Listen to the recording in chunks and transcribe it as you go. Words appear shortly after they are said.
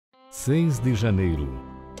6 de janeiro.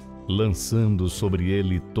 Lançando sobre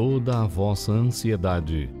ele toda a vossa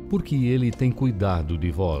ansiedade, porque ele tem cuidado de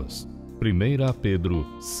vós. 1 Pedro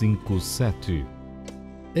 5:7.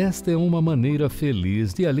 Esta é uma maneira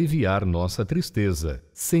feliz de aliviar nossa tristeza,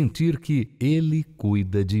 sentir que ele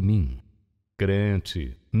cuida de mim.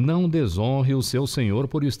 Crente, não desonre o seu Senhor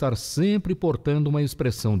por estar sempre portando uma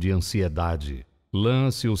expressão de ansiedade.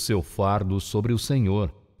 Lance o seu fardo sobre o Senhor.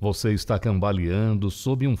 Você está cambaleando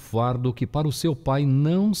sob um fardo que para o seu pai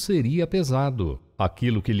não seria pesado.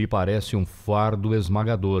 Aquilo que lhe parece um fardo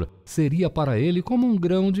esmagador seria para ele como um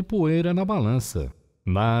grão de poeira na balança.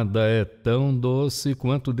 Nada é tão doce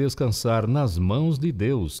quanto descansar nas mãos de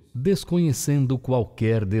Deus, desconhecendo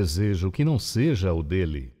qualquer desejo que não seja o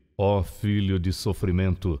dele. Ó filho de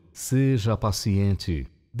sofrimento, seja paciente.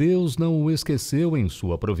 Deus não o esqueceu em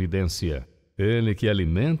sua providência. Ele que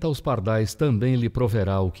alimenta os pardais também lhe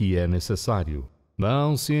proverá o que é necessário.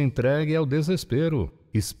 Não se entregue ao desespero,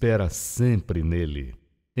 espera sempre nele.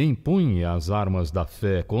 Empunhe as armas da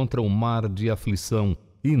fé contra o mar de aflição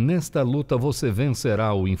e nesta luta você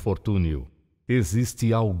vencerá o infortúnio.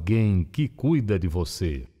 Existe alguém que cuida de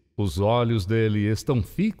você. Os olhos dele estão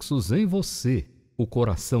fixos em você. O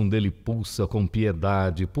coração dele pulsa com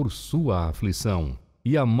piedade por sua aflição.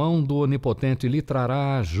 E a mão do Onipotente lhe trará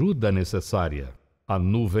a ajuda necessária. A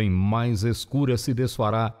nuvem mais escura se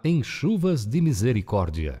desfará em chuvas de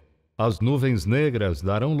misericórdia. As nuvens negras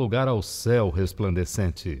darão lugar ao céu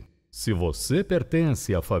resplandecente. Se você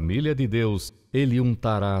pertence à família de Deus, ele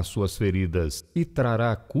untará suas feridas e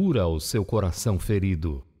trará cura ao seu coração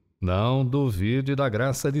ferido. Não duvide da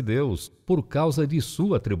graça de Deus por causa de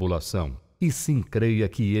sua tribulação. E sim creia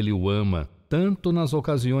que ele o ama, tanto nas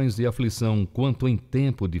ocasiões de aflição quanto em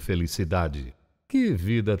tempo de felicidade. Que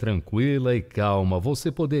vida tranquila e calma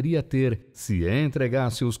você poderia ter se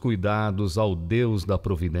entregasse os cuidados ao Deus da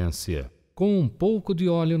providência. Com um pouco de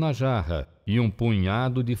óleo na jarra e um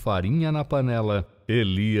punhado de farinha na panela,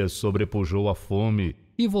 Elias sobrepujou a fome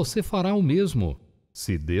e você fará o mesmo.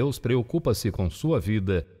 Se Deus preocupa-se com sua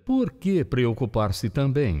vida, por que preocupar-se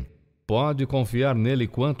também? Pode confiar nele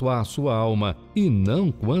quanto à sua alma e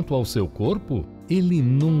não quanto ao seu corpo? Ele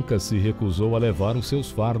nunca se recusou a levar os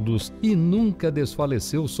seus fardos e nunca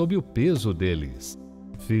desfaleceu sob o peso deles.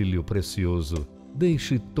 Filho precioso,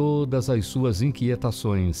 deixe todas as suas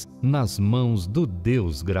inquietações nas mãos do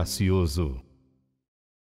Deus gracioso.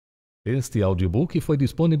 Este audiobook foi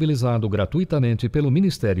disponibilizado gratuitamente pelo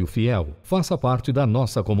Ministério Fiel. Faça parte da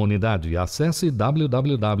nossa comunidade. Acesse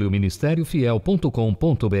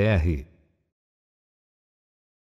www.ministériofiel.com.br.